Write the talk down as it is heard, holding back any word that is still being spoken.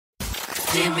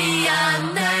Jimmy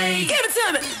and Nate. Give it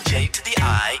to me. J to the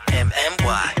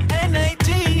I-M-M-Y.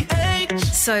 N-A-T-H.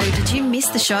 So, did you miss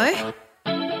the show?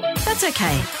 That's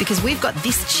okay, because we've got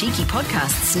this cheeky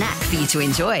podcast snack for you to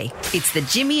enjoy. It's the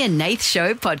Jimmy and Nath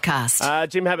Show podcast.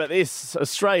 Jim, how about this?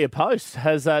 Australia Post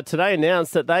has today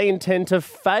announced that they intend to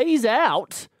phase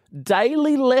out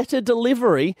daily letter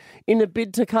delivery in a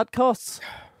bid to cut costs.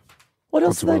 What else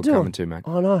What's the are they world doing? coming to, mate?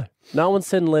 I know. No one's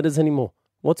sending letters anymore.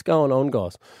 What's going on,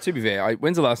 guys? To be fair,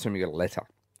 when's the last time you got a letter?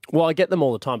 Well, I get them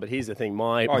all the time, but here's the thing.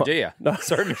 Oh, do you? No.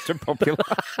 Sorry, Mr. Popular.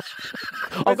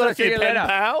 I've got a few pen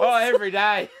pals. Oh, every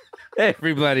day.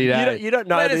 Every bloody day. You don't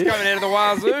know Letters this. coming out of the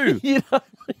wazoo.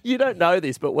 You don't know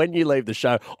this, but when you leave the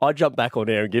show, I jump back on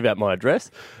air and give out my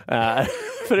address.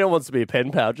 If anyone wants to be a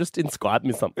pen pal, just inscribe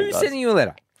me something. Who's guys. sending you a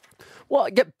letter? Well, I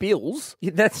get bills.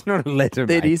 Yeah, that's not a letter,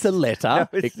 mate. It is a letter.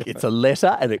 No, it's not. It's a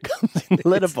letter, and it comes in the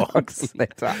letterbox. It's not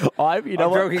a letter. I'm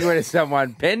talking with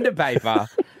someone, pen to paper.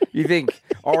 You think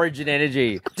Origin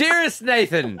Energy. Dearest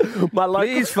Nathan,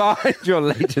 please find your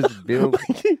latest bill.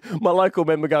 My local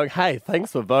member going, hey,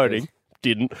 thanks for voting.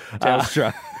 Didn't.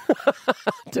 Telstra.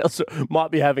 Telstra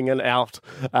might be having an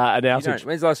outage.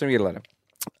 When's the last time you get a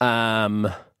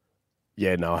letter?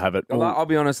 Yeah, no, I haven't. I'll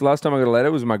be honest, the last time I got a letter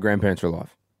was when my grandparents were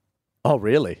alive. Oh,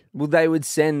 really? Well, they would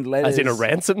send letters. As in a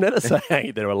ransom letter? Saying, hey,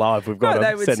 they're alive, we've got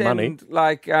they to would send money.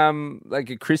 like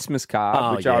a Christmas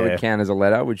card, which I would count as a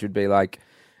letter, which would be like,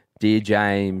 Dear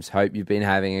James, hope you've been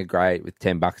having a great, with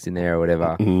 $10 in there or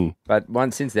whatever. Mm-hmm.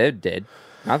 But since they're dead,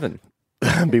 nothing.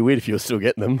 It'd be weird if you were still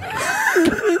getting them.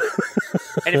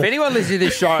 And if anyone listening to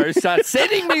this show starts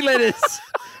sending me letters,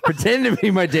 pretend to be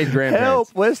my dead grandparents.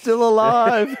 Help, we're still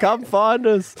alive. Come find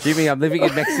us. Jimmy, I'm living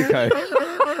in Mexico.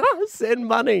 Send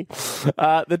money.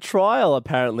 The trial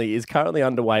apparently is currently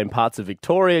underway in parts of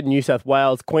Victoria, New South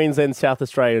Wales, Queensland, South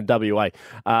Australia and WA.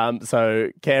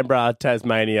 So Canberra,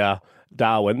 Tasmania,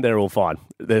 Darwin, they're all fine.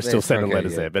 They're still sending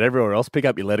letters there. But everywhere else, pick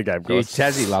up your letter game, guys.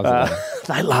 Tassie loves a letter.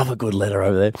 They love a good letter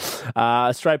over there.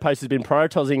 Australia Post has been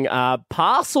prioritising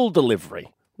parcel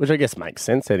delivery, which I guess makes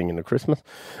sense heading into Christmas.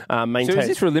 So is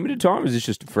this for a limited time or is this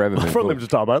just forever? For a limited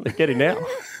time only. Get in now.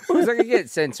 Because I can get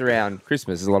sense around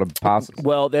Christmas. There's a lot of parcels.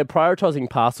 Well, they're prioritising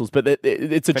parcels, but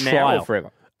it's a For trial. now or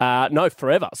forever? No,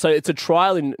 forever. So it's a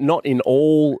trial not in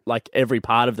all, like every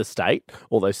part of the state,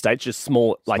 all those states, just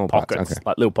small parts, pockets, okay.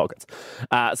 like little pockets.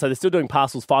 So they're still doing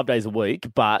parcels 5 days a week,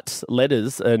 but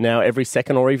letters are now every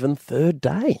second or even third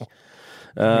day.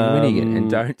 When are you getting, and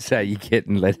don't say you're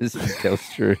getting letters from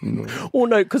Telstra. Well,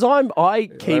 no, because I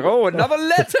keep... Like, another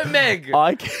letter, Meg.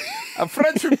 Our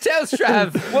friends from Telstra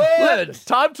have word.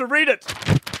 Time to read it.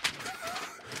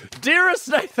 Dearest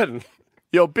Nathan,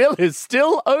 your bill is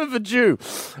still overdue.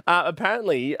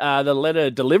 Apparently, the letter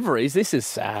deliveries, this is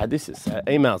sad.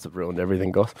 Emails have ruined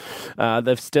everything, guys.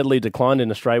 They've steadily declined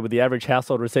in Australia, with the average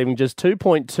household receiving just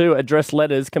 2.2 addressed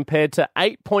letters compared to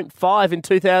 8.5 in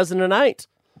 2008.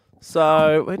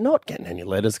 So we're not getting any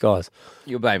letters, guys.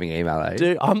 You're blaming email, eh?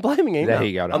 Dude, I'm blaming email. There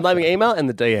you go. I'm blaming email and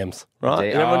the DMs, right?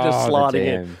 And everyone just sliding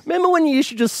in. DMs. Remember when you used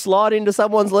to just slide into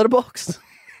someone's letterbox?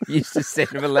 You used to send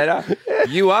him a letter.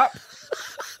 You up?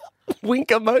 Wink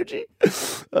emoji.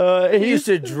 You used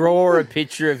to draw a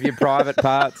picture of your private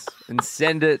parts and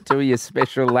send it to your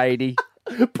special lady.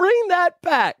 Bring that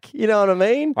back. You know what I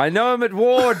mean? I know I'm at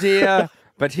war, dear,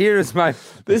 but here is my...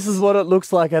 This is what it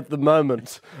looks like at the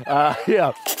moment.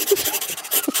 Yeah.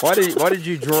 Why did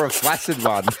you draw a flaccid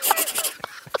one?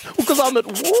 Because I'm at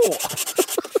war.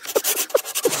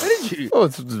 Where did you... Oh,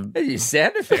 Is your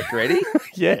sound effect ready?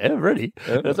 Yeah, ready.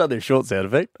 That's only a short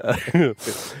sound effect.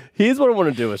 Here's what I want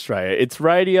to do, Australia. It's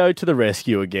radio to the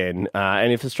rescue again.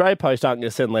 And if Australia Post aren't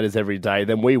going to send letters every day,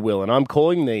 then we will. And I'm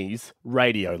calling these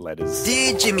radio letters.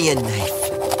 Dear Jimmy and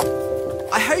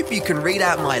Nath, I hope you can read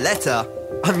out my letter.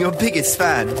 I'm your biggest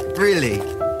fan, really.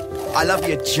 I love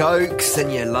your jokes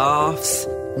and your laughs.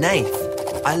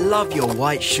 Nath, I love your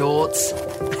white shorts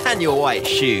and your white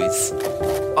shoes.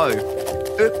 Oh,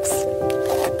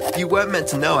 oops. You weren't meant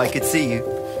to know I could see you.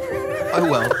 Oh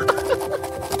well.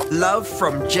 Love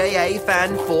from JA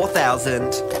Fan 4000.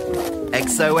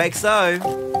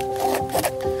 XOXO.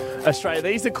 Australia,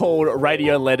 these are called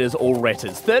radio letters or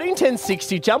letters.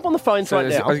 131060, jump on the phones right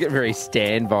now. I was getting very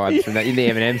Stan vibes from that in the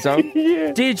Eminem song.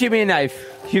 Yeah. Dear Jimmy and Nath,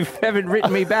 you haven't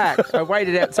written me back. I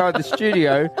waited outside the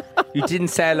studio. You didn't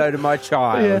say hello to my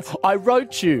child. Yeah. I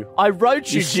wrote you.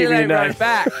 You still Jimmy ain't wrote Nath.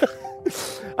 back.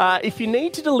 If you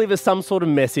need to deliver some sort of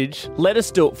message, let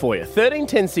us do it for you. 13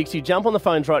 10 60, jump on the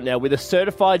phones right now with a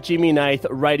certified Jimmy and Nath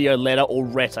radio letter or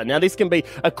letter. Now, this can be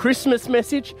a Christmas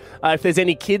message. If there's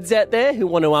any kids out there who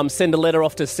want to send a letter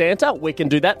off to Santa, we can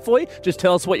do that for you. Just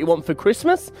tell us what you want for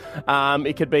Christmas.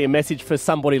 It could be a message for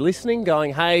somebody listening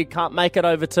going, hey, can't make it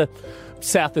over to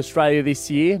South Australia this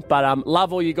year, but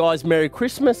love all you guys, Merry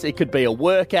Christmas. It could be a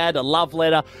work ad, a love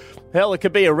letter. Hell, it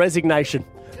could be a resignation.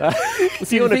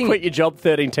 If you want to quit your job,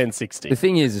 13 10 60. The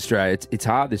thing is, Australia, it's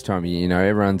hard this time of year. You know,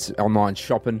 everyone's online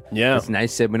shopping. Yeah. As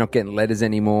Nate said, we're not getting letters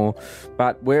anymore,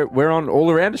 but we're on all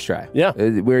around Australia. Yeah.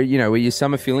 We're your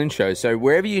summer fill-in show. So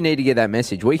wherever you need to get that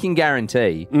message, we can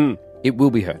guarantee it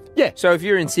will be heard. Yeah. So if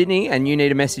you're in Sydney and you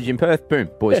need a message in Perth, boom,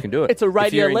 boys can do it. It's a radio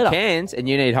if you're letter. in Cairns and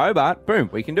you need Hobart, boom,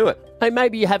 we can do it. Hey,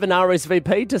 maybe you have an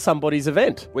RSVP to somebody's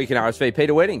event. We can RSVP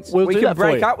to weddings. We'll we do can that for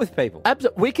break you. up with people.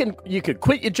 You could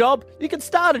quit your job. You could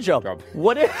start a job.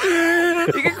 Whatever.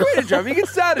 You can quit a job. You can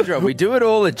start a job. We do it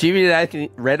all at Jimmy and Nathan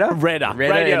Redder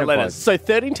radio letters. So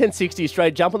 13 10 60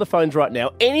 Australia, jump on the phones right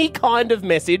now. Any kind of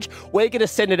message, we're going to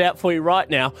send it out for you right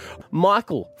now.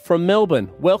 Michael from Melbourne,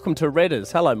 welcome to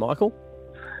Redders. Hello, Michael.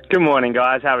 Good morning,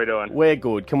 guys. How are we doing? We're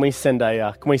good. Can we send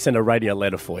a radio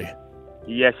letter for you?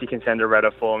 Yes, you can send a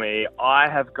letter for me. I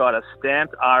have got a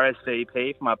stamped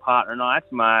RSVP for my partner and I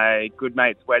to my good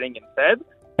mate's wedding in Feb.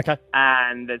 Okay.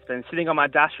 And it's been sitting on my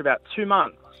dash for about 2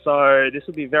 months, so this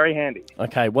will be very handy.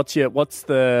 Okay. What's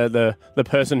the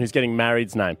person who's getting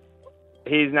married's name?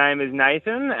 His name is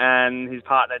Nathan and his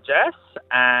partner Jess,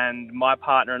 and my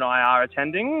partner and I are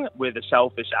attending with a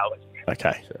shellfish allergy.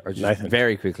 Okay. Nathan.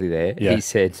 Very quickly there, Yeah. he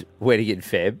said, wedding in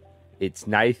Feb. It's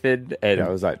Nathan, and I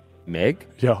was like, Meg?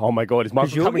 Yeah. Oh my God! Is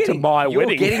Michael You're coming to my you're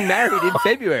wedding? getting married in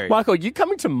February. Michael, you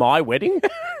coming to my wedding?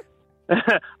 So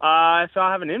I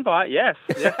have an invite, yes.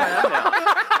 Yes,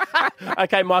 I am now.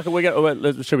 Okay,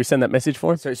 Michael, should we send that message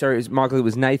for him? So, sorry, it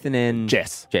was Nathan and...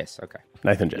 Jess. Jess, okay.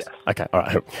 Nathan, Jess. Okay, all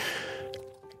right.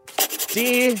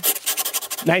 Dear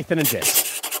Nathan and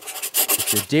Jess,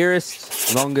 It's your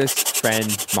dearest, longest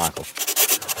friend, Michael.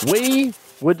 we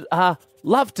would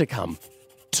love to come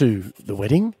to the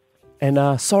wedding,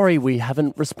 and sorry we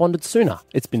haven't responded sooner.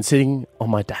 It's been sitting on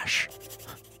my dash.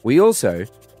 We also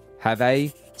have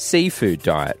a seafood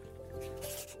diet,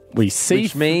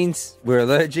 which means we're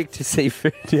allergic to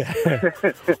seafood.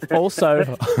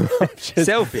 Also,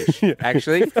 Selfish,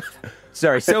 actually.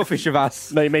 Sorry, selfish of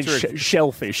us. No, you mean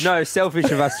shellfish. No,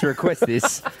 selfish of us to request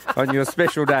this on your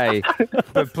special day.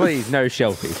 But please, no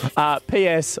shellfish.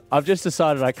 P.S. I've just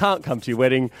decided I can't come to your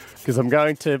wedding because I'm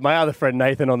going to my other friend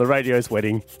Nathan on the radio's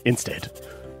wedding instead.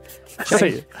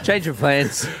 Change of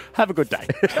plans. Have a good day.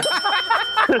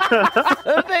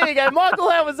 There you go. Michael,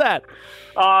 how was that?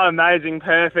 Oh, amazing.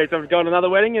 Perfect. I've got another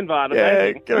wedding invite.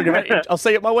 Amazing. Good on you, mate. I'll see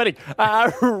you at my wedding.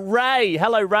 Ray.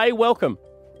 Hello, Ray. Welcome.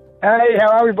 Hey, how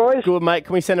are we, boys? Good, mate.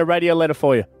 Can we send a radio letter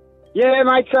for you? Yeah,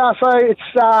 mate. So it's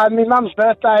my mum's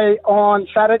birthday on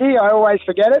Saturday. I always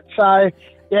forget it. So,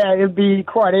 yeah, it'd be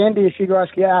quite handy if you guys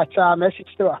could get a message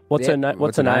to her. What's her name?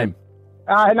 What's her name?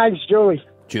 Her name's Julie.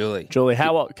 Julie.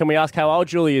 Can we ask how old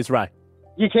Julie is, Ray?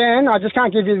 You can. I just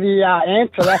can't give you the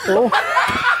answer, that's all.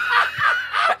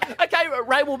 Okay,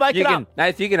 Ray will make it up.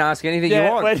 Nathan, you can ask anything you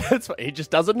want. He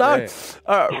just doesn't know. Yeah.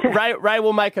 All right, Ray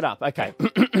will make it up. Okay.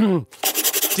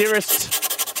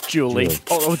 Dearest Julie.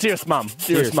 Oh, dearest mum.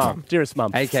 Dearest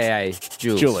mum. AKA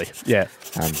Jules. Julie. Yeah.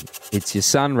 It's your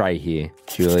son, Ray, here,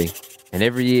 Julie. And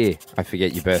every year I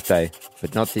forget your birthday,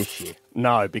 but not this year.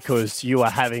 No, because you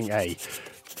are having a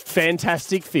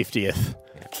fantastic 50th.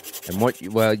 And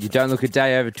you don't look a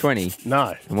day over 20.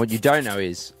 No. And what you don't know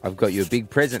is I've got you a big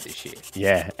present this year.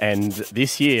 Yeah, and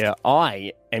this year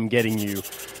I am getting you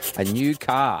a new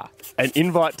car. An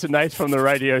invite to Nate from the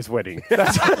radio's wedding.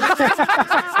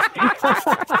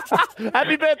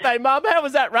 Happy birthday, Mum. How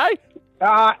was that, Ray?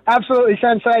 Absolutely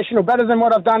sensational. Better than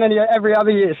what I've done every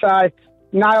other year. So,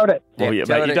 nailed it. Well, yeah,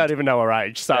 mate, you don't even know her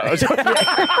age, so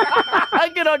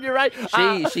get on your Ray.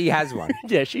 She has one.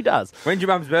 Yeah, she does. When's your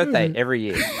mum's birthday? Every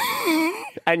year.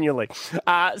 Annually.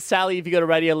 Sally, have you got a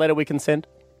radio letter we can send?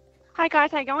 Hi,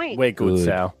 guys. How you going? We're good,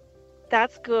 Sal.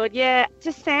 That's good. Yeah,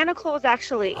 just Santa Claus,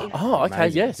 actually. Oh, okay,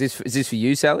 Amazing. yes. Is this for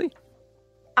you, Sally?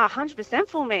 100%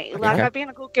 for me. Like, I've been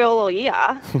a good girl all year,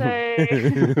 so...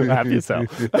 Have yourself.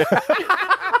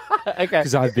 Okay.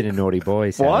 Because I've been a naughty boy,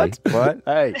 Sally. What?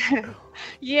 Hey.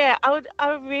 Yeah, I would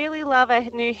really love a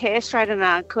new hair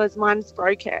straightener because mine's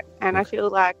broken, and I feel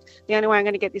like the only way I'm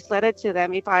going to get this letter to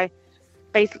them if I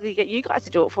basically get you guys to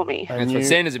do it for me.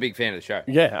 Santa's a big fan of the show.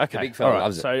 Yeah, okay. The big fella all right,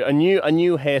 loves it. So a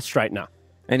new hair straightener.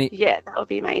 Yeah, that would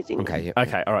be amazing. Okay, yeah.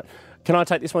 Okay, all right. Can I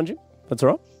take this one, Jim? That's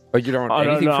all right? Oh, you don't want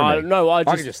anything from me? No, I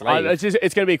can just leave.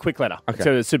 It's going to be a quick letter. Okay.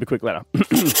 So, a super quick letter.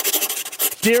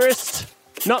 Dearest,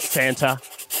 not Santa,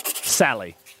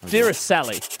 Sally. Dearest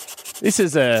Sally, this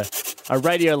is a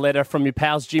radio letter from your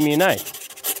pals Jimmy and Nate,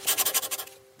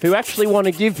 who actually want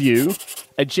to give you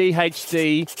a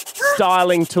GHD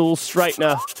styling tool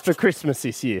straightener for Christmas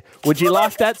this year. Would you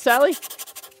like that, Sally? 100%.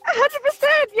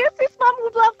 Yes, this mum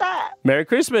would love that. Merry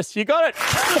Christmas. You got it.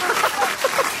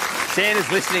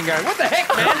 Santa's listening going, what the heck,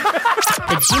 man?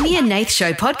 The Jimmy and Nath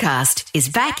Show podcast is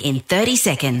back in 30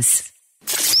 seconds.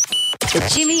 The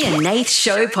Jimmy and Nath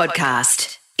Show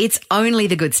podcast. It's only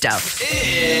the good stuff.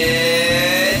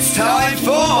 It's time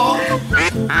for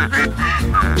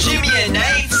Jimmy and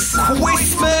Nate's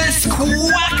Christmas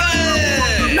Quackers.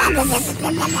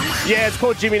 Yeah, it's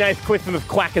called Jimmy Nath Christmas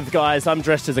Quackers, guys. I'm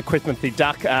dressed as a Christmassy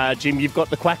duck. Jim, you've got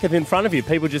the quackers in front of you.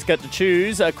 People just get to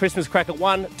choose a Christmas cracker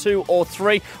 1, 2, or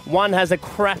 3. One has a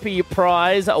crappy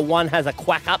prize, one has a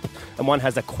quack up, and one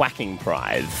has a quacking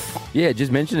prize. Yeah,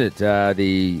 just mentioned it.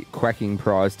 The quacking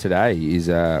prize today is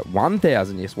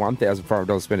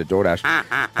 $1,500 spent at DoorDash.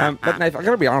 But Nath, I've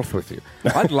got to be honest with you.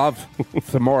 I'd love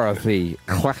some more of the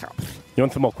quack ups. You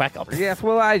want some more quack ups? Yes,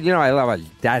 well, I love a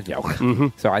dad joke. Mm-hmm.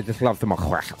 So I just love some more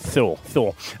quack ups. Sure.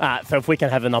 So if we can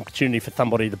have an opportunity for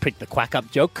somebody to pick the quack up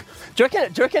joke, do you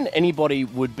reckon anybody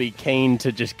would be keen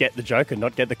to just get the joke and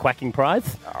not get the quacking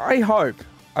prize? I hope.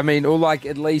 I mean, or like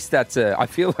at least that's I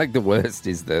feel like the worst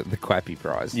is the quappy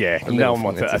prize. Yeah, no one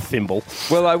wants a thimble.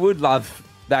 Well, I would love.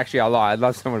 Actually, I lie. I'd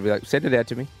love someone to be like, send it out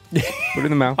to me. Put it in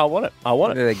the mail. I want it.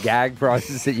 The gag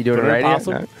prices that you do on the radio.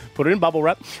 Parcel, no. Put it in bubble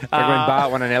wrap. Like when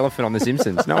Bart won an elephant on The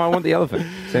Simpsons. No, I want the elephant.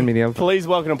 Send me the elephant. Please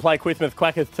welcome and play Christmas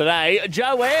Quackers today,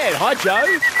 Joanne. Hi,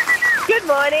 Joe. Good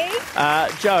morning.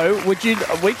 Joe,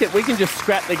 we can just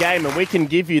scrap the game and we can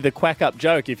give you the quack up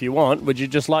joke if you want. Would you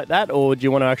just like that, or do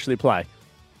you want to actually play?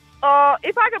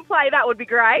 If I can play, that would be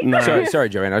great. No. Sorry,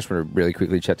 Joanne. I just want to really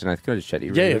quickly chat to Nathan. Can I just chat to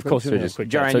you? Yeah, really of course.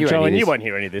 Joanne, you won't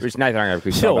hear any of this. Nathan, I'm going to have a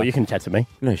quick Sure, you can chat to me.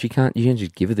 No, she can't. You can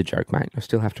just give her the joke, mate. I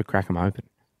still have to crack them open.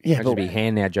 Yeah, I'll just be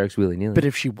handing out jokes willy-nilly. But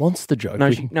if she wants the joke...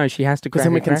 No, she has to crack because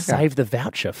then we can cracker. save the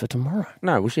voucher for tomorrow.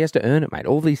 No, well, she has to earn it, mate.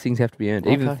 All these things have to be earned,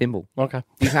 even the thimble. Okay.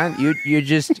 You can't...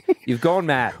 You've gone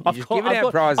mad. You've given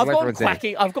out prizes left, right, and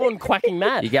centre. I've gone quacking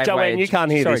mad. Joanne, you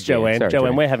can't hear this, Joanne. Sorry,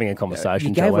 Joanne, we're having a conversation.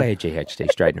 You gave away a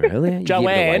GHD straightener earlier.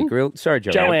 Joanne. Sorry,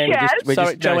 Joanne.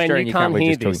 Joanne, you can't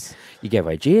hear this. You gave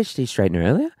away a GHD straightener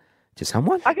earlier to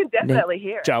someone? I can definitely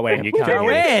hear it. Joanne, you can't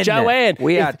hear it. Joanne.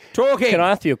 We are talking. Can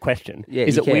I ask you a question? Yeah,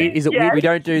 is it weird? Is it weird? We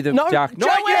don't do the duck.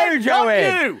 Not you,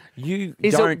 Joanne. You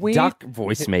Is don't it weird? duck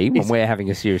voice me when we're having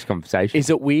a serious conversation. Is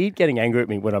it weird getting angry at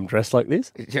me when I'm dressed like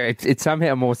this? It's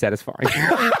somehow more satisfying.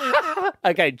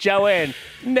 Okay, Joanne.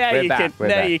 Now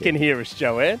you can hear us,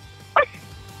 Joanne.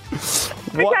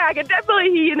 Okay, I can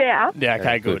definitely hear you now. Yeah,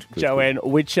 okay, good. Joanne,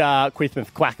 which Christmas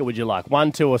quacker would you like?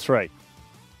 1, 2, or 3?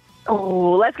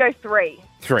 Oh, let's go 3.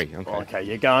 3, okay. Okay,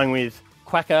 you're going with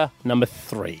quacker number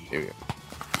 3. Here we go.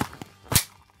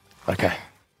 Okay.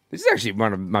 This is actually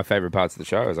one of my favourite parts of the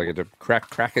show is I get to crack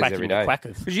crackers Quacking every day.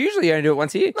 quackers. Because usually you only do it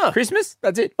once a year. No. Christmas,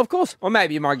 that's it. Of course. Or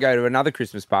maybe you might go to another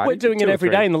Christmas party. We're doing it 2 or every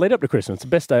 3. day in the lead up to Christmas. It's the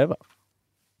best day ever.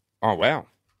 Oh, wow.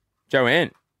 Joanne,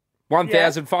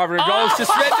 $1,500 to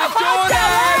spend at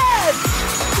DoorDash!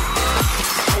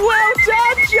 Well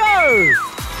done, Joe!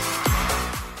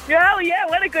 Oh, yeah,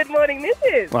 what a good morning this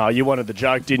is. Well, you wanted the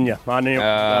joke, didn't you? I knew it.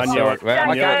 Well,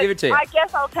 I can't give it to you. I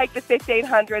guess I'll take the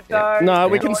 1,500 though. No,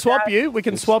 we can swap you. We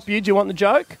can swap you. Do you want the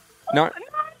joke? No. I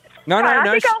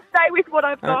think I'll stay with what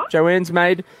I've got. Joanne's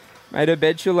made her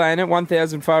bed. She'll lay in it.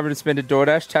 $1,500 to spend at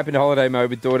DoorDash. Tap into holiday mode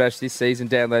with DoorDash this season.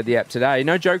 Download the app today.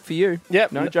 No joke for you.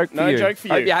 Yep. No joke for you. No joke for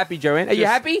you. Hope you're happy, Joanne. Are you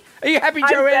happy? Are you happy, I'm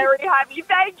Joanne? very happy.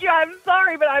 Thank you. I'm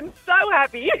sorry, but I'm so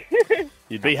happy.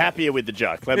 You'd be happier with the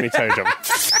joke, let me tell you, John.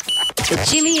 The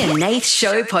Jimmy and Nath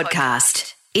Show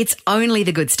podcast. It's only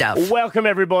the good stuff. Welcome,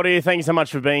 everybody. Thank you so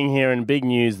much for being here. And big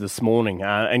news this morning.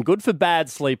 And good for bad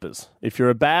sleepers. If you're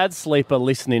a bad sleeper,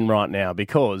 listen in right now,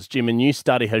 because, Jim, a new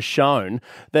study has shown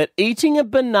that eating a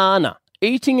banana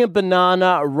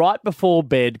right before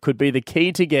bed could be the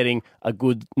key to getting a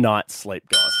good night's sleep,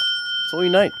 guys. That's all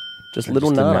you need. Just a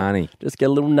little nani. Just get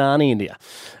a little nani into you.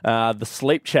 The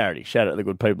Sleep Charity, shout out to the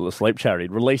good people of the Sleep Charity,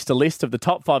 released a list of the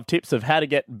top 5 tips of how to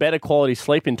get better quality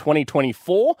sleep in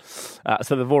 2024.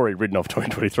 So they've already written off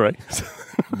 2023.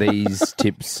 These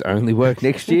tips only work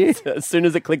next year? As soon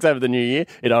as it clicks over the new year,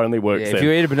 it only works then. If you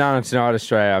eat a banana tonight,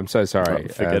 Australia, I'm so sorry.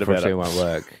 Forget about it. It won't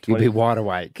work. You'll be wide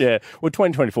awake. Yeah. Well,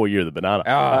 2024 year of the banana.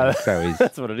 Oh, so easy.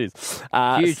 That's what it is.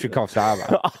 Huge for Coffs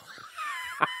Harbour.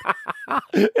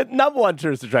 Number one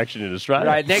tourist attraction in Australia.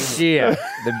 Right, next year,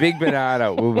 the big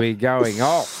banana will be going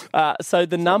off. So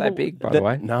the number that big, by the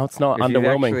way. No, it's not. If you've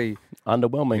Underwhelming.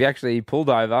 Underwhelming. If you actually pulled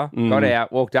over, got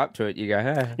out, walked up to it, you go,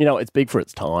 hey. You know, it's big for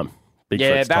its time. Big for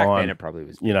Yeah, its back time. then it probably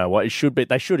was. You know what? It should be.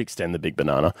 They should extend the big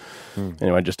banana.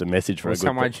 Anyway, just a message for Well, a good.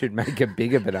 someone should make a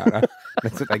bigger banana.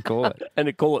 That's what they call it. And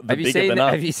they call it the Have you bigger seen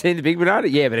banana. have you seen the big banana?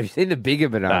 Yeah, but have you seen the bigger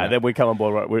banana? No, then we come on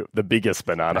board with the biggest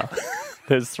banana.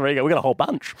 There's three. We've got a whole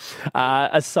bunch.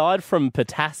 Aside from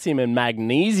potassium and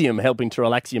magnesium helping to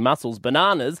relax your muscles,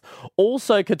 bananas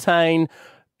also contain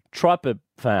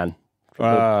tryptophan.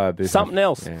 Something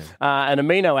else. Yeah. An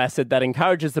amino acid that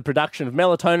encourages the production of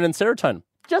melatonin and serotonin.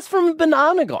 Just from a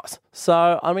banana, guys.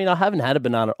 So, I mean, I haven't had a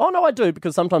banana. Oh, no, I do,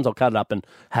 because sometimes I'll cut it up and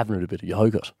have it in a bit of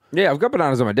yogurt. Yeah, I've got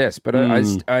bananas on my desk, but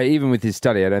I even with this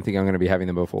study, I don't think I'm going to be having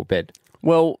them before bed.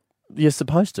 Well, you're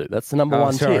supposed to. That's the number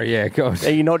one sorry, tip. yeah, God.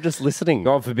 Are you not just listening?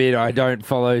 God forbid I don't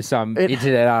follow some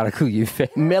internet article you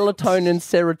found. Melatonin,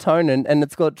 serotonin, and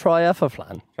it's got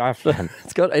triethylflan.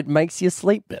 It makes you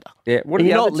sleep better. Yeah, what are And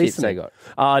the you're other not tips listening. they got?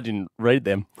 Oh, I didn't read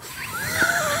them.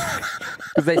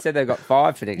 Because they said they've got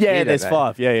 5 for next year. Yeah, there's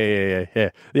don't they? 5. Yeah.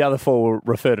 The other 4 will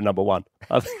refer to number 1.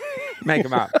 Make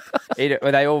them up.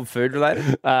 Were they all food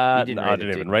related? I didn't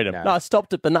even read them. No, I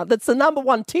stopped it, but that's the number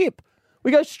 1 tip.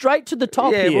 We go straight to the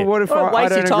top Yeah, here. well, what if Don't I waste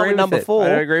don't your time agree with number with it? 4. I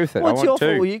don't agree with it. I What's want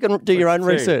your 2. 4? You can do your own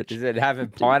What's 2? research. Does it have a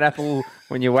pineapple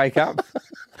when you wake up?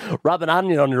 Rub an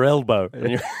onion on your elbow.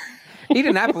 Eat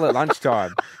an apple at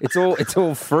lunchtime. It's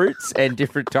all fruits and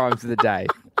different times of the day.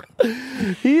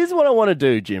 Here's what I want to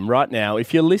do, Jim, right now.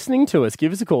 If you're listening to us,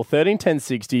 give us a call,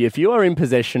 131060. If you are in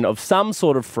possession of some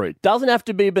sort of fruit, doesn't have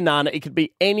to be a banana, it could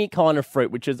be any kind of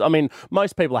fruit, which is, I mean,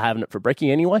 most people are having it for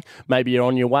brekkie anyway. Maybe you're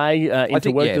on your way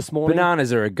into work this morning.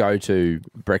 Bananas are a go-to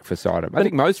breakfast item. I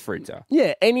think most fruits are.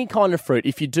 Yeah, any kind of fruit.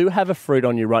 If you do have a fruit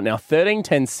on you right now,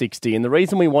 131060. And the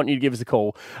reason we want you to give us a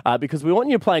call, because we want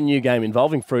you to play a new game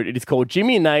involving fruit. It is called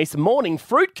Jimmy and Nate's Morning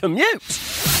Fruit Commute.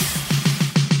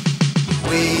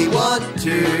 We want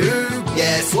to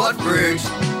guess what fruit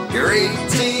you're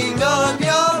eating on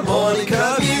your morning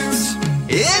commute.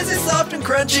 Is it soft and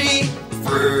crunchy?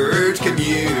 Fruit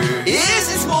commute.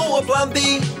 Is it small or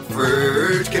plumpy?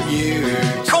 Fruit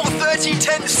commute. Call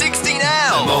 131060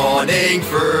 now. Morning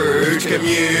fruit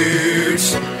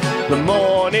commute. The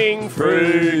Morning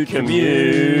Fruit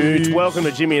Commute. Welcome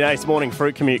to Jimmy and Nate's Morning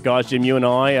Fruit Commute, guys. Jim, you and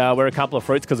I, we're a couple of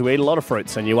fruits because we eat a lot of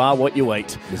fruits, and you are what you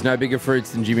eat. There's no bigger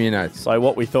fruits than Jimmy and Nate's. So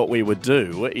what we thought we would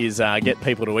do is get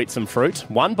people to eat some fruit.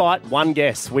 One bite, one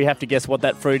guess. We have to guess what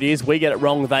that fruit is. We get it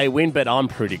wrong, they win, but I'm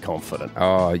pretty confident.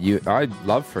 I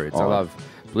love fruits. I love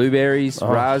blueberries,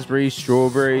 raspberries,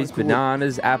 strawberries,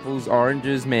 bananas, apples,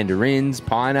 oranges, mandarins,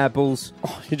 pineapples.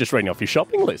 You're just reading off your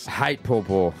shopping list. Hate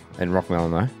pawpaw and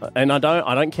rockmelon though. And I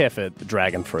don't care for the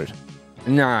dragon fruit.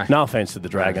 No. No offense to the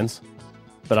dragons,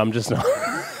 but I'm just not.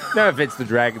 No offense to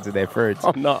dragons and their fruits.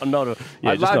 I'm not a.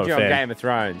 Yeah, I just loved not you a on fan. Game of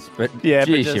Thrones, but Yeah,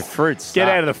 geez, but your fruits. Get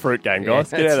suck. out of the fruit game, guys.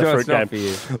 Yeah, Get out of the it's fruit not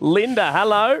game. for you. Linda,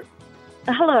 hello.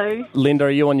 Hello. Linda, are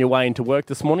you on your way into work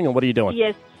this morning, or what are you doing?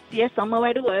 Yes, on my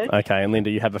way to work. Okay, and Linda,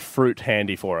 you have a fruit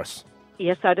handy for us.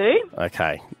 Yes, I do.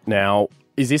 Okay. Now,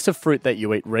 is this a fruit that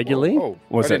you eat regularly? Oh,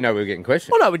 I didn't know we were getting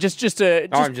questions. Well, no, we're just I'm just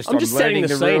setting learning the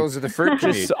the scene. rules of the fruit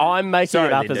commute. I'm making Sorry,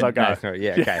 it up Linda. as I go. No,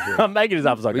 yeah, okay. I'm making it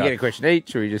up as I We go. get a question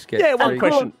each, or we just get Yeah, one three?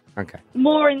 question. Okay.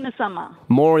 More in the summer.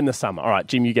 More in the summer. All right,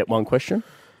 Jim, you get one question.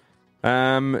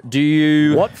 Do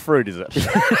you What fruit is it?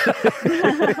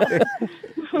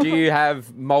 do you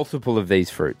have multiple of these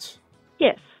fruits?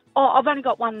 Yes. Oh, I've only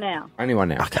got one now. Only one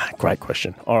now. Okay, great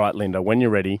question. All right, Linda, when you're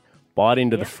ready, bite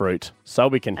into the fruit so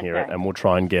we can hear it, Okay. and we'll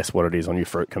try and guess what it is on your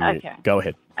fruit commute. Okay. Go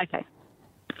ahead. Okay.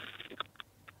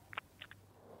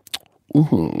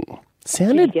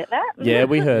 Sounded. Did you get that? Yeah,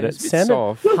 we heard it. It's a bit Sounded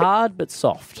soft. hard but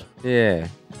soft. Yeah.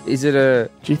 Is it a?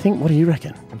 Do you think? What do you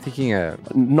reckon? I'm thinking a.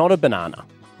 Not a banana.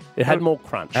 It had more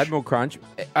crunch. Had more crunch.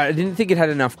 I didn't think it had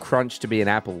enough crunch to be an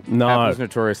apple. No. Apple's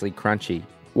notoriously crunchy.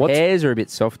 What's- Pears are a bit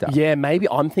softer. Yeah, maybe.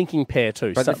 I'm thinking pear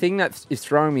too. But the thing that is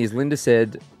throwing me is Linda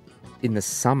said in the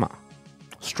summer.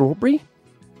 Strawberry?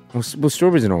 Well,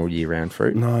 strawberries an all year round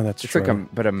fruit. No, that's It's true.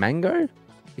 like a mango?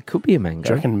 It could be a mango. Do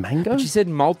you reckon mango? But she said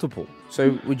multiple.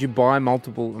 So would you buy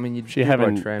multiple? I mean, you'd She buy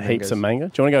having tray heaps of mangoes.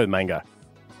 mango? Do you want to go with mango?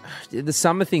 The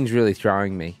summer thing's really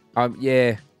throwing me.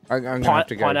 Yeah, I'm going to have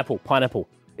to go. Pineapple.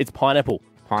 It's pineapple.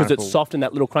 Because Pineapple. it's soft and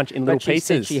that little crunch in little But she pieces.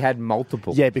 said she had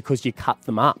multiple. Yeah, because you cut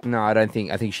them up. No, I don't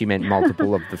think. I think she meant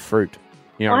multiple of the fruit.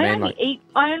 You know what I mean?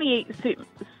 I only eat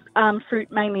fruit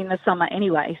mainly in the summer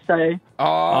anyway, so I don't eat a Oh,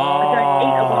 lot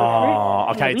of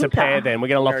fruit. in Okay, the it's a winter. pear then. We're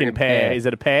going to lock Very in pear. pear. Is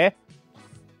it a pear?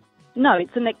 No,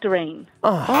 it's a nectarine.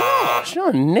 Oh,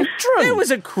 sure, nectarine. There was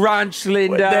a crunch,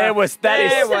 Linda. There was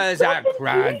a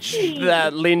crunch.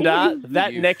 Linda,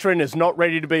 that nectarine is not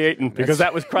ready to be eaten because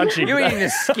that was crunchy. You're eating the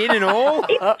skin and all?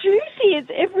 It's juicy. It's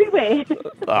everywhere.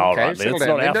 All Okay, right, settle it's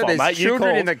down, not our Linda. fault, There's mate. You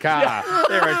children in called. the car.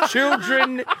 There are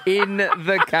children in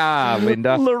the car,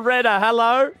 Linda. Loretta,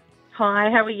 hello.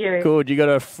 Hi, how are you? Good. You got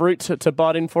a fruit to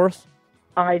bite in for us?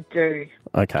 I do.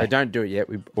 Okay. Don't do it yet.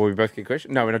 We both get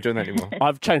questions. No, we're not doing that anymore.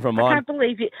 I've changed my I mind.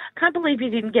 can't believe you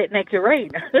didn't get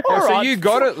nectarine. So you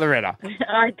got it, Loretta.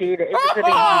 I did. It was an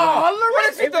easy one.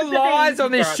 What is with the lies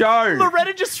on this show?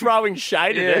 Loretta just throwing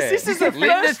shade at us. This is the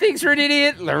Linda first. thinks we're an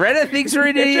idiot. Loretta thinks we're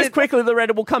an Just idiot. quickly,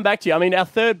 Loretta, we'll come back to you. I mean, our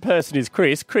third person is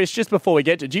Chris. Chris, just before we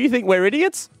get to, do you think we're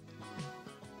idiots?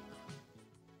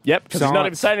 Yep, because he's not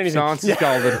even saying anything. Science is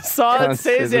golden. Science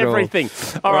says it all. everything.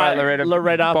 All right,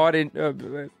 Loretta. Bite in. You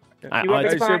want me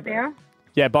to bite now?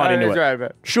 Yeah, bite into it.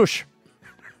 Right. Shush.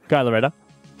 Go, Loretta.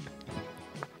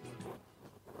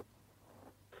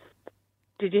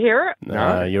 Did you hear it?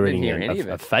 No, you're didn't eating hear any of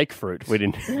a it. fake fruit. We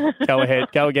didn't. Go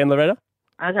ahead. Go again, Loretta.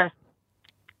 Okay.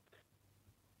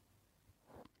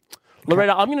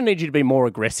 Loretta, I'm going to need you to be more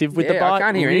aggressive with the Yeah, I bite.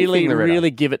 can't hear really, anything, Loretta.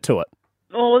 really give it to it.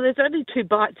 Oh, there's only 2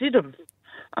 bites in them.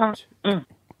 I'm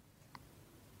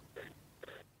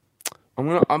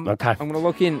gonna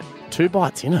look in 2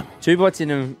 bites in them. 2 bites in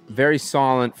them. Very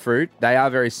silent fruit. They are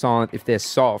very silent. If they're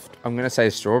soft, I'm gonna say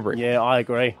strawberry. Yeah, I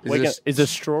agree. Is it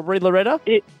strawberry, Loretta?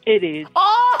 It is.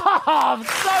 Oh,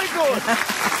 so good.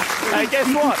 Hey, guess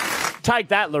what? Take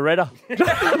that, Loretta.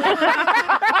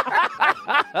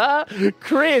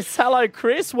 Chris, hello,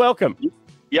 Chris. Welcome.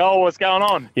 Yo, what's going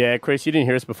on? Yeah, Chris, you didn't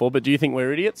hear us before, but do you think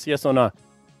we're idiots? Yes or no?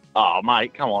 Oh,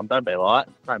 mate, come on, don't be like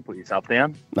that. Don't put yourself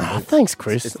down. Oh, thanks,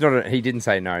 Chris. It's not. He didn't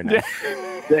say no. No.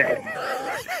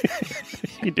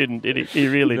 He didn't, did he? He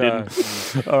really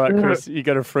didn't. All right, Chris, you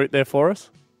got a fruit there for us?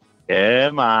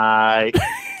 Yeah, mate.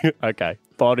 Okay,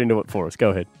 bite into it for us. Go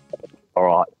ahead. All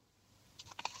right.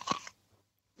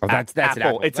 Oh, that's an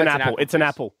apple. It's an apple. It's an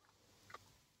apple.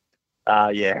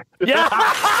 Yeah. Yeah!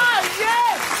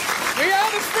 We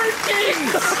are the fruit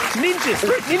kings. Ninjas.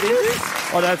 Fruit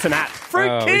ninjas? Oh, that's an app.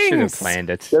 Fruit We should have kings. planned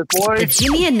it. The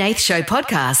Jimmy and Nath Show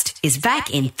podcast is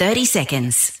back in 30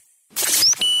 seconds.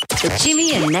 The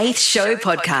Jimmy and Nath Show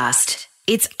podcast.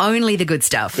 It's only the good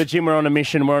stuff. But Jim, we're on a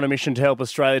mission. We're on a mission to help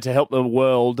Australia, to help the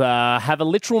world have a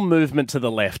literal movement to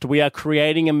the left. We are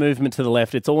creating a movement to the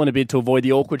left. It's all in a bid to avoid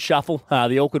the awkward shuffle,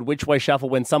 the awkward which-way shuffle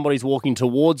when somebody's walking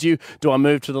towards you. Do I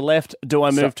move to the left? Do I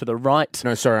move to the right?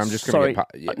 No, sorry, I'm just going to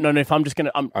get... No, if I'm just going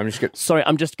to... I'm just going to... Sorry,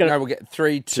 I'm just going to... No, we'll get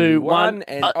 3, 2, 1,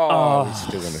 and... we're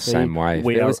still in the same way.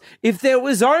 If there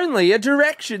was only a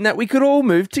direction that we could all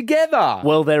move together.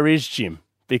 Well, there is, Jim.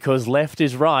 Because left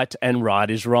is right and right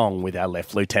is wrong with our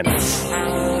left lieutenants. All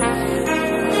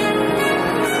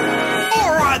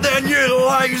right then, you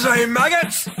lazy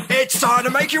maggots. It's time to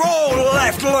make you all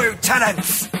left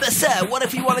lieutenants. But sir, what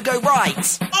if you want to go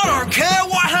right? I don't care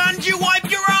what hand you wipe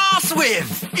your ass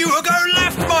with. You will go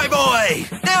left, my boy.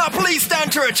 Now please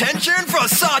stand to attention for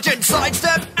Sergeant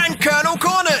Sidestep and Colonel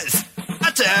Corners.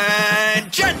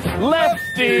 Attention! Left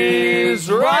is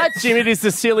right. Jim, it is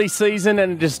the silly season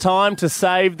and it is time to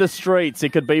save the streets. It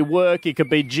could be work, it could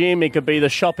be gym, it could be the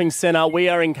shopping centre. We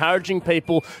are encouraging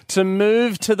people to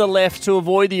move to the left to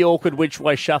avoid the awkward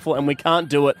which-way shuffle, and we can't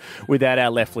do it without our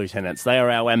left lieutenants. They are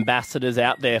our ambassadors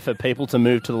out there for people to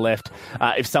move to the left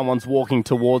if someone's walking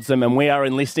towards them, and we are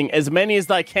enlisting as many as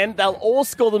they can. They'll all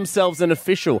score themselves an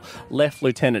official left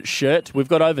lieutenant shirt. We've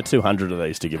got over 200 of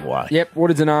these to give away. Yep,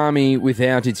 what is an army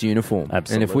without its uniform?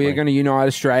 Absolutely. And if we are going to unite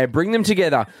Australia, bring them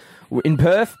together. In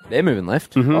Perth, they're moving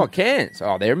left. Oh, Cairns,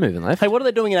 they're moving left. Hey, what are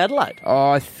they doing in Adelaide? Oh,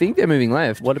 I think they're moving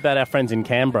left. What about our friends in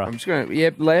Canberra? I'm just going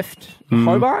to, left.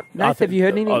 Hobart? Nath, have you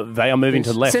heard anything? Oh, they are moving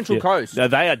to the left. Central Coast. No,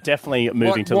 they are definitely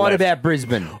moving to the What left. about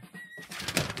Brisbane?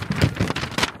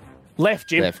 Left,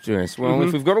 Jim. Left, yes. Well,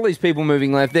 if we've got all these people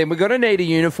moving left, then we're going to need a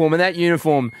uniform, and that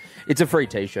uniform, it's a free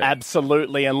T-shirt.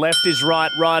 Absolutely, and left is right,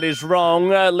 right is wrong.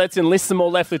 Let's enlist some more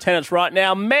left lieutenants right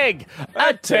now. Meg,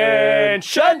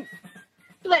 attention!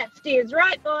 Left is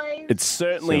right, boys. It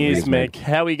certainly is, Meg.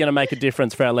 How are you going to make a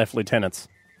difference for our left lieutenants?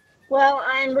 Well,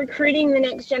 I'm recruiting the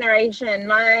next generation.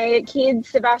 My kids,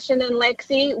 Sebastian and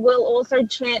Lexi, will also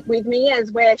chant with me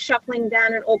as we're shuffling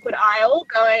down an awkward aisle,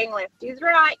 going left is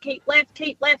right, keep left,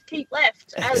 keep left, keep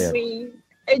left, as we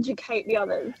educate the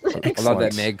others. I love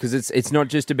that, Meg, because it's not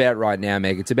just about right now,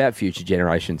 Meg. It's about future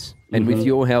generations. And with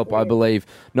your help, I believe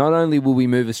not only will we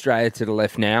move Australia to the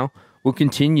left now, we'll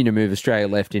continue to move Australia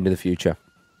left into the future.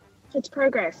 It's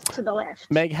progress to the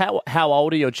left. Meg, how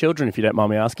old are your children, if you don't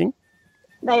mind me asking?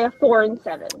 They are 4 and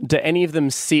 7. Do any of them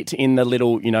sit in the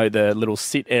little, the little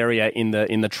sit area in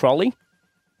the trolley?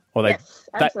 Or Yes,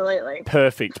 absolutely.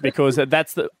 Perfect, because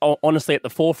that's honestly at the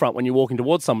forefront when you're walking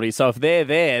towards somebody. So if they're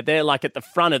there, they're like at the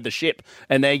front of the ship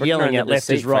and they're yelling at left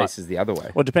is right. Faces the other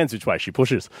way. Well, it depends which way she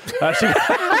pushes.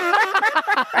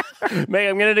 Meg,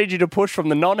 I'm going to need you to push from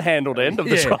the non-handled end of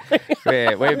the trolley.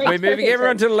 Yeah, we're moving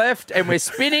everyone to the left and we're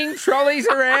spinning trolleys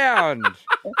around.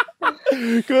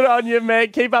 Good on you,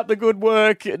 Meg. Keep up the good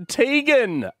work.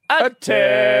 Tegan,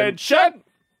 attention.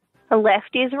 The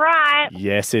left is right.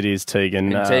 Yes, it is,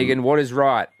 Tegan. And Tegan, what is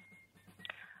right?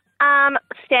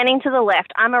 Standing to the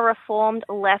left. I'm a reformed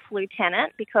left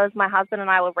lieutenant because my husband and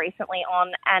I were recently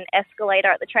on an escalator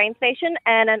at the train station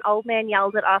and an old man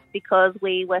yelled at us because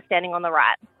we were standing on the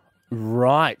right.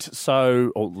 Right.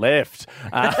 So, or left.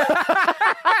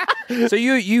 So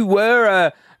you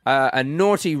were a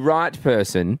naughty right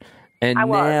person, and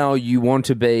now you want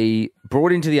to be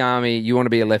brought into the army. You want to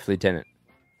be a left lieutenant.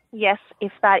 Yes,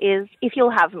 if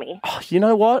you'll have me. Oh, you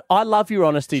know what? I love your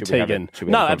honesty, Tegan.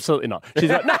 No, absolutely not. She's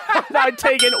like, no,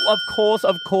 Tegan,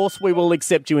 of course we will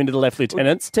accept you into the left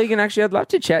lieutenants. Tegan, actually, I'd love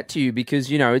to chat to you because,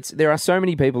 there are so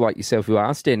many people like yourself who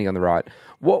are standing on the right.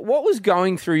 What was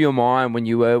going through your mind when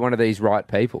you were one of these right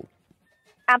people?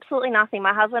 Absolutely nothing.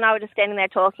 My husband and I were just standing there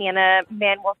talking and a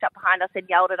man walked up behind us and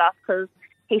yelled at us because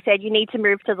he said, you need to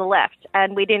move to the left.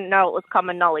 And we didn't know it was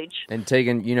common knowledge. And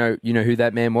Tegan, you know who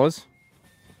that man was?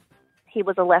 He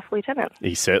was a left lieutenant.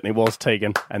 He certainly was,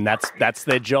 Tegan, and that's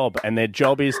their job, and their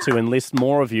job is to enlist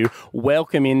more of you.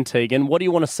 Welcome in, Tegan. What do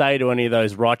you want to say to any of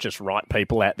those righteous right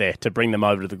people out there to bring them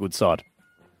over to the good side?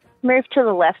 Move to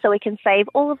the left so we can save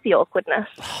all of the awkwardness.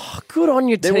 Good on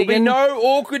you, Tegan. There will be no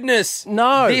awkwardness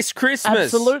this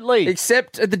Christmas. Absolutely.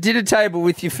 Except at the dinner table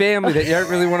with your family that you don't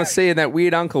really want to see and that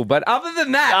weird uncle. But other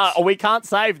than that... we can't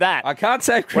save that. I can't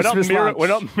save Christmas lunch. We're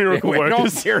not miracle workers. We're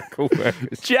not miracle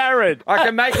workers. Jared. I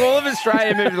can make all of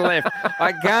Australia move to the left.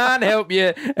 I can't help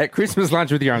you at Christmas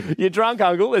lunch with your uncle. Your drunk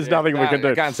uncle, there's nothing we can do.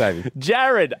 I can't save you.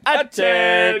 Jared,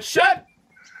 attention.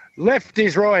 Left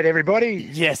is right, everybody.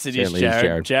 Yes, it is,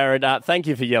 Jared. Jared, thank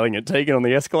you for yelling at Tegan on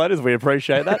the escalators. We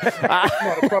appreciate that.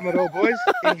 Not a problem at all, boys.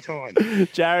 Anytime.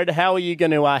 Jared, how are you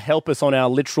going to help us on our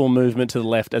literal movement to the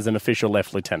left as an official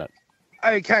left lieutenant?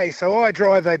 Okay, so I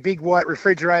drive a big white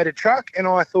refrigerated truck, and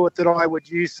I thought that I would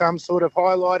use some sort of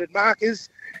highlighted markers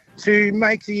to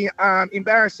make the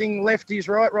embarrassing left is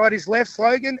right, right is left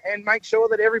slogan and make sure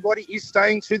that everybody is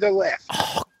staying to the left.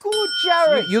 Oh, good,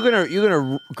 Jared. You're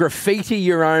gonna graffiti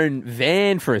your own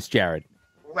van for us, Jared.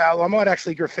 Well, I might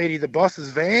actually graffiti the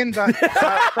boss's van, but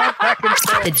front, back and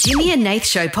forth. The Jimmy and Nath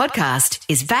Show podcast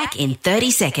is back in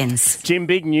 30 seconds. Jim,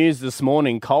 big news this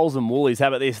morning. Coles and Woolies, how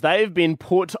about this? They've been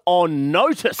put on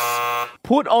notice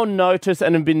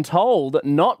and have been told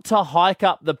not to hike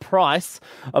up the price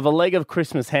of a leg of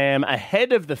Christmas ham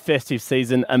ahead of the festive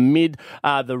season amid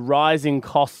the rising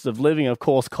costs of living, of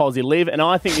course, cos you live. And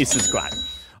I think this is great.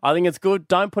 I think it's good.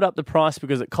 Don't put up the price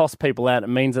because it costs people out. It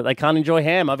means that they can't enjoy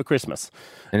ham over Christmas.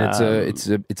 And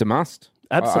it's a must.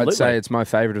 Absolutely. I'd say it's my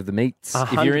favourite of the meats.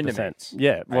 100%. If you're into meats.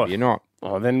 Yeah. Maybe you're not.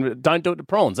 Oh, then don't do it to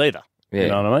prawns either. Yeah. You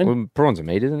know what I mean? Well, prawns are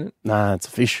meat, isn't it? Nah, it's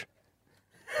a fish.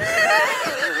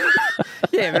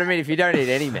 Yeah, but I mean, if you don't eat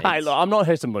any meat. Hey, look, I'm not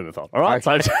Heston Blumenthal, all right?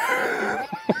 Okay. So...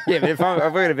 Yeah, but if I'm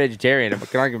a vegetarian,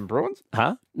 can I give them prawns?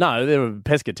 Huh? No, they're a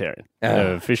pescatarian.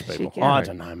 They're fish people. chicken. I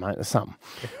don't know, mate. There's something.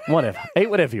 Whatever. Eat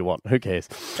whatever you want. Who cares?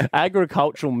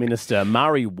 Agricultural Minister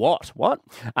Murray Watt. What?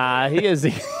 He has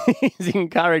he's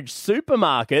encouraged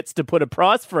supermarkets to put a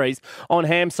price freeze on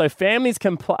ham so families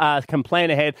can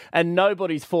plan ahead and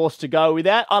nobody's forced to go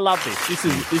without. I love this.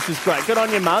 This is great. Good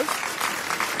on you, Muzz.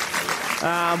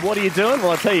 What are you doing?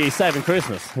 Well, I tell you, he's saving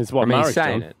Christmas. Is what Murray's he's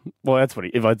saying doing. it. Well, that's what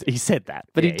he said that,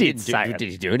 but he did say it. Did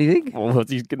he do anything? Well,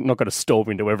 he's not going to storm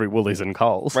into every Woolies and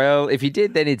Coles. Well, if he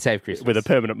did, then he'd save Christmas. With a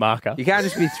permanent marker. You can't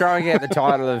just be throwing out the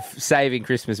title of saving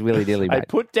Christmas willy-nilly, mate. Hey,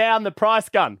 put down the price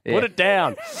gun. Yeah. Put it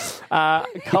down.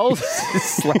 Coles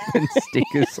slapping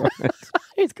stickers on it.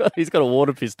 He's got a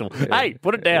water pistol. Yeah. Hey,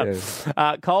 put it down.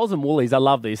 Yeah. Coles and Woolies, I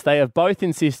love this. They have both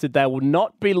insisted they will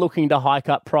not be looking to hike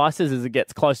up prices as it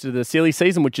gets closer to the silly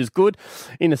season, which is good.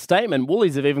 In a statement,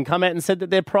 Woolies have even come out and said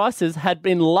that their prices had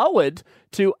been lowered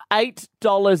to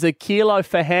 $8 a kilo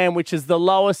for ham, which is the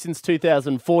lowest since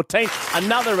 2014.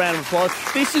 Another round of applause.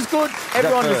 This is good. Is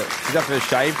that for a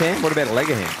shaved ham? What about a leg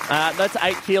of ham? That's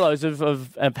 8 kilos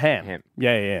of ham.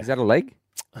 Yeah. Is that a leg?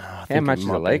 How much is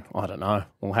a leg? I don't know.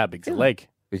 Well, how big's a leg?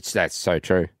 That's so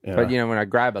true. Yeah. But, when I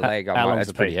grab a leg,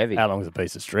 that's pretty heavy. How long is a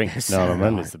piece of string? No, I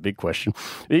mean, it's the big question.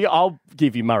 I'll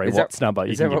give you Murray Watt's number.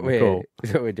 Is that what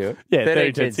we're doing? Yeah,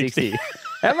 13, 10, 60.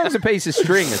 How long's a piece of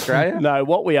string, Australia? No,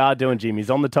 what we are doing, Jim, is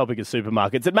on the topic of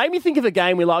supermarkets. It made me think of a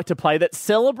game we like to play that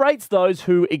celebrates those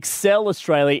who excel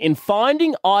Australia in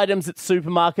finding items at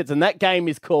supermarkets, and that game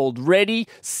is called Ready,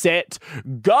 Set,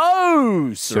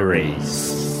 Go!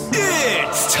 Cerise.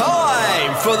 It's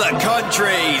time for the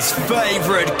country's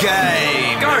favourite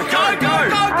game. Go, go, go,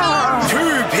 go, go.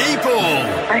 Two people.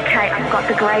 Okay, I've got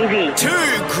the gravy. Two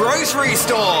grocery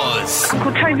stores.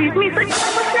 Uncle Toby's music.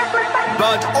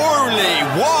 But only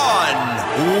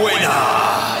one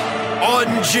winner.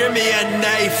 On Jimmy and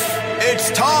Nath,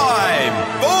 it's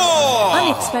time for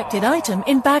Unexpected item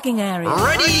in bagging area.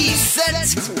 Ready, Set,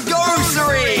 Go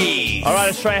Cerise. All right,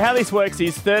 Australia, how this works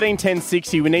is 13 10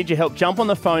 60. We need your help. Jump on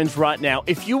the phones right now.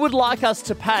 If you would like us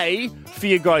to pay for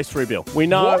your grocery bill. We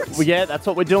know, yeah, that's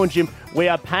what we're doing, Jim. We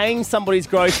are paying somebody's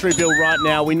grocery bill right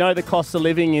now. We know the cost of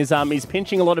living is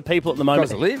pinching a lot of people at the moment.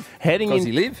 Cosy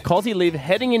live,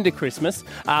 heading into Christmas.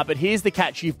 But here's the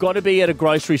catch. You've got to be at a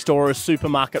grocery store or a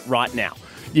supermarket right now.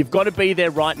 You've got to be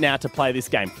there right now to play this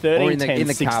game. 13, 10,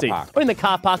 60. car park. Or in the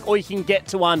car park, or you can get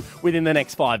to one within the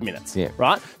next 5 minutes. Yeah.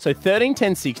 Right? So 13,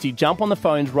 10, 60. Jump on the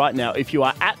phones right now. If you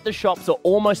are at the shops or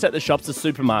almost at the shops, the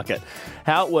supermarket,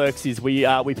 how it works is we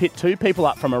pit two people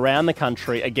up from around the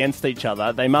country against each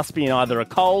other. They must be in either a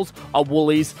Coles, a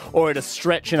Woolies, or at a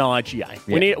Stretch and IGA.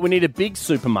 Yeah. We need a big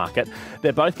supermarket.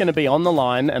 They're both going to be on the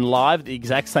line and live at the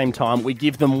exact same time. We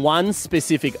give them one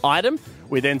specific item.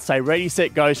 We then say, ready,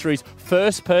 set, go, Cerise.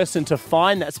 First person to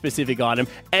find that specific item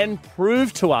and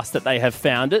prove to us that they have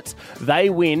found it, they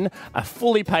win a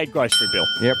fully paid grocery bill.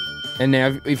 Yep. And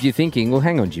now, if you're thinking, well,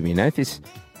 hang on, Jimmy, this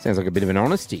sounds like a bit of an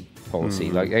honesty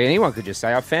policy. Like anyone could just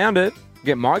say, I found it,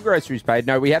 get my groceries paid.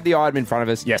 No, we have the item in front of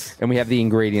us. Yes. And we have the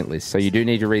ingredient list. So you do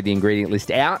need to read the ingredient list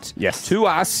out to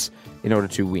us in order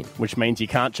to win. Which means you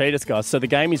can't cheat us, guys. So the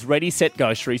game is ready, set,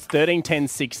 go, Cerise, 13, 10,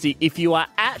 60. If you are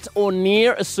at or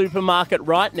near a supermarket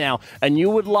right now and you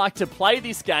would like to play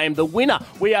this game, the winner,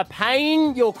 we are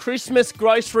paying your Christmas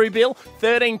grocery bill,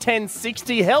 13, 10,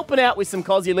 60, helping out with some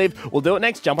Cosy Live. We'll do it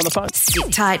next. Jump on the phone.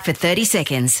 Sit tight for 30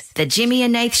 seconds. The Jimmy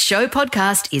and Nath Show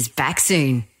podcast is back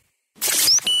soon.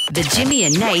 The Jimmy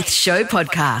and Nath Show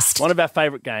podcast. One of our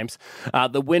favourite games.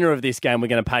 The winner of this game, we're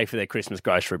going to pay for their Christmas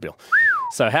grocery bill.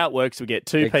 So how it works, we get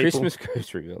two people. Christmas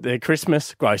grocery bill. Their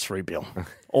Christmas grocery bill.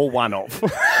 Or one of.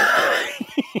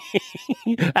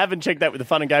 Haven't checked that with the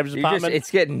Fun and Games department. It's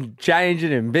getting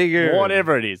changing and bigger.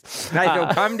 Whatever it is. Nathan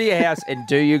will come to your house and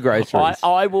do your groceries.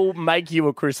 I will make you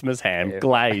a Christmas ham,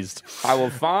 glazed. I will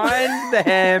find the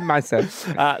ham myself.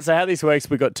 So how this works,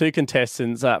 we've got two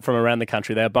contestants from around the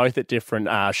country. They're both at different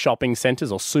shopping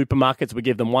centres or supermarkets. We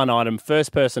give them one item.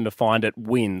 First person to find it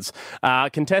wins.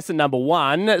 Contestant number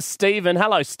one, Stephen.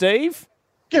 Hello, Steve.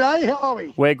 G'day, how are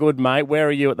we? We're good, mate. Where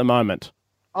are you at the moment?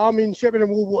 I'm in Shepparton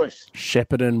Woolworths.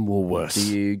 Shepparton Woolworths.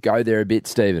 Do you go there a bit,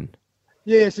 Stephen?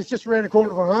 Yes, it's just around the corner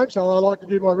from home, so I like to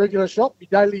do my regular shop, my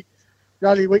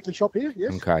daily, weekly shop here,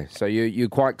 yes. Okay, so you're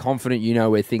quite confident you know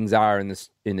where things are in the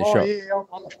shop? Yeah,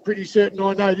 I'm pretty certain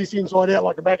I know this inside out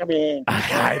like the back of my hand.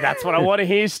 Okay, that's what I want to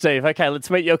hear, Steve. Okay,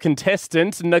 let's meet your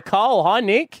contestant, Nicole. Hi,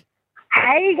 Nick.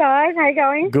 Hey, guys. How you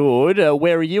going? Good.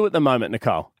 Where are you at the moment,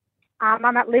 Nicole?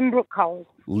 I'm at Limbrook Coles.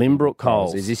 Limbrook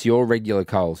Coles. Is this your regular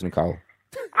Coles, Nicole?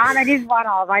 It is one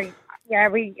of.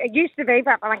 It used to be,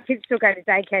 but my kids still go to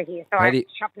daycare here, so I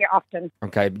shop here often.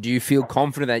 Okay, but do you feel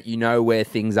confident that you know where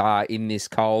things are in this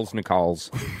Coles,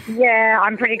 Nicole's? Yeah,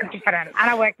 I'm pretty confident. And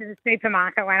I worked at a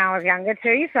supermarket when I was younger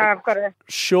too, so I've got a...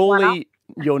 Surely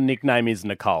your nickname is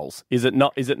Nicole's. Is it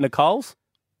not? Is it Nicole's?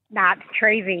 Nah, it's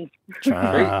Trevi.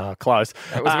 Close.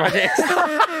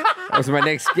 That was my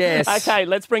next guess. Okay,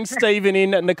 let's bring Stephen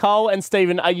in. Nicole and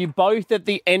Stephen, are you both at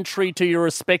the entry to your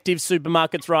respective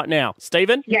supermarkets right now?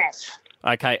 Stephen? Yes.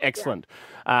 Okay, excellent.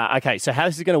 Okay, so how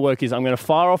this is going to work is I'm going to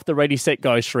fire off the ready, set,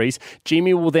 go, Cerise.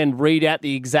 Jimmy will then read out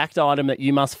the exact item that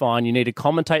you must find. You need to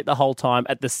commentate the whole time.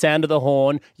 At the sound of the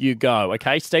horn, you go.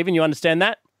 Okay, Stephen, you understand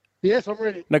that? Yes, I'm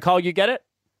ready. Nicole, you get it?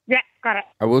 Yeah, got it.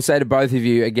 I will say to both of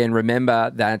you, again,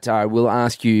 remember that I will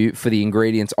ask you for the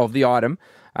ingredients of the item.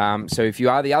 So if you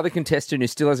are the other contestant who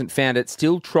still hasn't found it,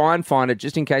 still try and find it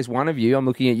just in case one of you, I'm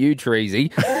looking at you,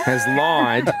 Treasy, has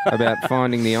lied about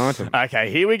finding the item. Okay,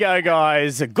 here we go,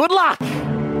 guys. Good luck!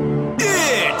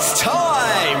 It's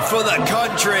time for the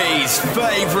country's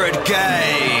favourite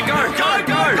game. Go, go,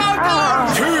 go, go, go.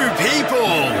 Two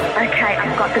people. Okay,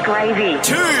 I've got the gravy.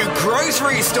 Two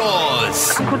grocery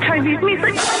stores. Uncle Toby's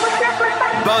music.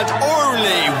 But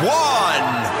only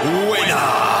one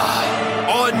winner.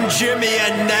 On Jimmy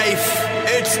and Nath,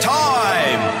 it's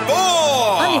time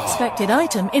for Unexpected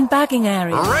item in bagging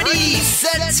area. Ready,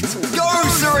 set, go,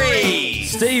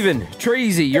 Cerise. Stephen,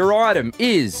 Treasy, your item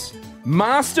is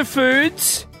Master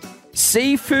Foods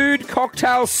seafood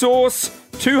cocktail sauce,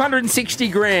 260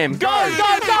 gram. Go!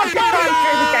 I'm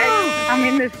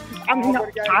in this. I'm not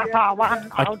aisle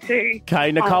 1, aisle 2.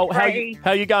 Okay, Nicole, how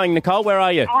are you going, Nicole? Where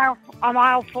are you? I'm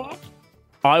aisle 4.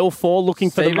 Aisle 4, looking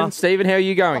for the master. Stephen, how are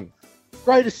you going?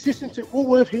 Great assistance at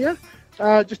Woolworth here.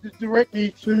 Just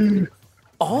directly to...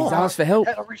 He's asked for help.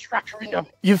 A restructuring.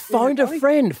 You phoned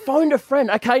a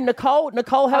friend. Okay, Nicole,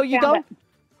 how are you going?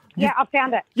 Yeah, I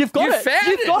found it. You've got it.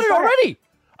 You've got it already.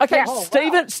 Okay,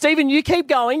 Yeah. Stephen, you keep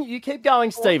going.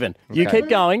 Stephen. You keep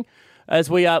going. As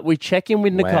we check in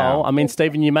with Nicole. Wow. I mean,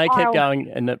 Stephen, you may keep going,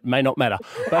 and it may not matter.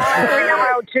 But We're in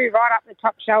aisle 2, right up the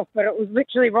top shelf, but it was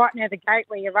literally right near the gate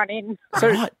where you run in.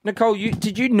 So, Nicole,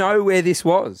 did you know where this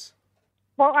was?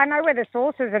 Well, I know where the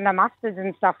sauces and the mustards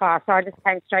and stuff are, so I just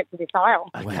came straight to this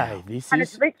aisle. Okay, And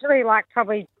it's literally like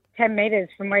probably 10 metres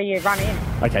from where you run in.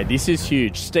 Okay, this is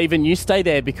huge. Stephen, you stay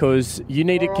there because you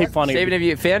need to keep finding Stephen, have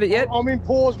you found it yet? I'm in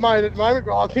pause mode at the moment,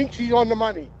 but I think she's on the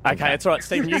money. Okay, that's all right,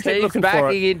 Stephen. You keep Steve's looking for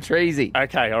backing it. in Treasy.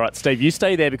 Okay, all right, Steve, you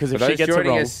stay there because if For she those gets it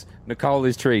joining wrong... us, Nicole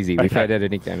is Treasy. We found out a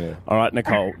nickname there. All right,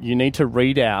 Nicole, you need to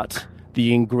read out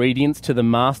the ingredients to the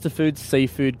Master Foods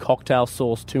Seafood Cocktail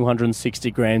Sauce, 260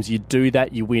 grams. You do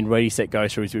that, you win. Ready, set, go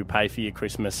through as we pay for your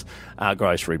Christmas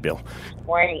grocery bill.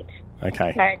 Wait.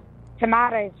 Okay. So,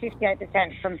 tomatoes,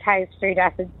 58% from paste, food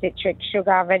acid, citric,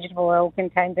 sugar, vegetable oil,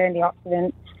 contains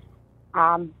antioxidants,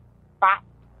 butylated,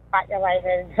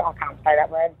 I can't say that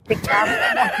word,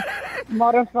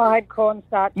 modified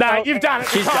cornstarch. No, you've done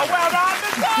it, Nicole. Well done,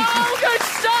 Nicole. Good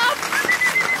stuff.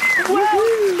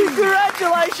 Well,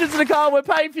 congratulations, Nicole. We're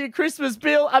paying for your Christmas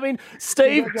bill. I mean,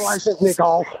 Steve. Congratulations,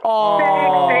 Nicole.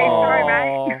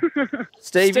 Oh.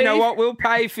 Steve, you know what? We'll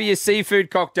pay for your seafood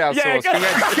cocktail sauce.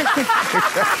 Congratulations.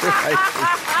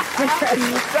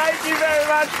 Thank you very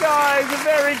much, guys.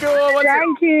 Very good.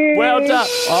 Thank you. Well done.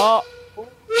 Oh.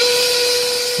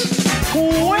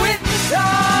 Quit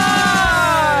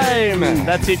time!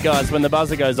 That's it, guys. When the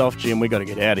buzzer goes off, Jim, we got to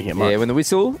get out of here, mate. Yeah, when the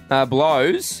whistle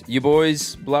blows, you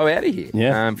boys blow out of here.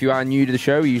 Yeah. If you are new to the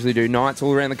show, we usually do nights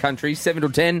all around the country, 7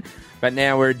 till 10. But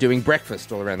now we're doing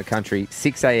breakfast all around the country,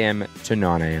 6 a.m. to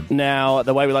 9 a.m. Now,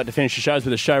 the way we like to finish the show is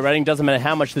with a show rating. Doesn't matter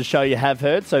how much of the show you have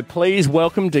heard. So please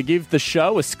welcome to give the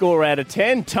show a score out of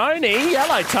 10, Tony.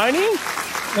 Hello, Tony.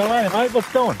 Hello, mate.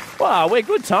 What's going? Wow, we're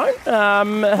good, Tone.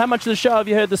 How much of the show have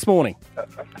you heard this morning?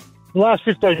 The last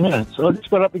 15 minutes. I just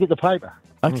got up to get the paper.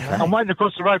 Okay. I'm waiting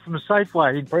across the road from the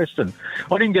Safeway in Preston.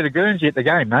 I didn't get a Guernsey at the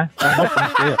game, no.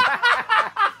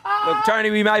 Look, Tony,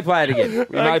 we may play it again.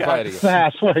 Nah,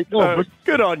 sweet.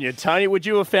 Good on you, Tony. Would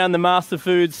you have found the Master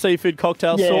Foods seafood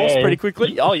cocktail sauce pretty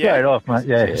quickly? Oh, yeah. Straight off, mate.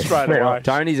 Yeah. Straight away.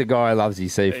 Tony's a guy who loves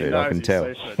his seafood, I can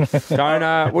tell. seafood.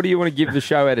 Tone, what do you want to give the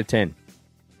show out of 10?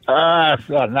 I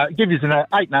don't know. Give you an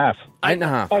 8.5.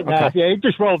 8.5. 8.5, yeah.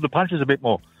 Just rolled the punches a bit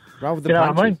more. Roll the you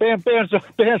know what I mean? Bounce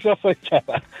off each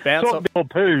other. Talk off. more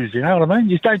poos, you know what I mean?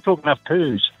 You don't talk enough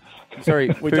poos. Sorry,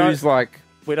 poos like...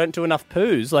 We don't do enough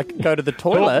poos, like go to the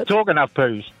toilet. Talk enough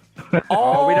poos.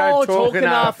 Oh, we don't talk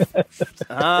enough.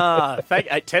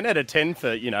 10 out of 10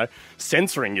 for,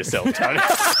 censoring yourself, Tony.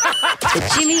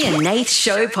 The Jimmy and Nath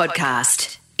Show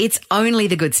podcast. It's only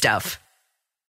the good stuff.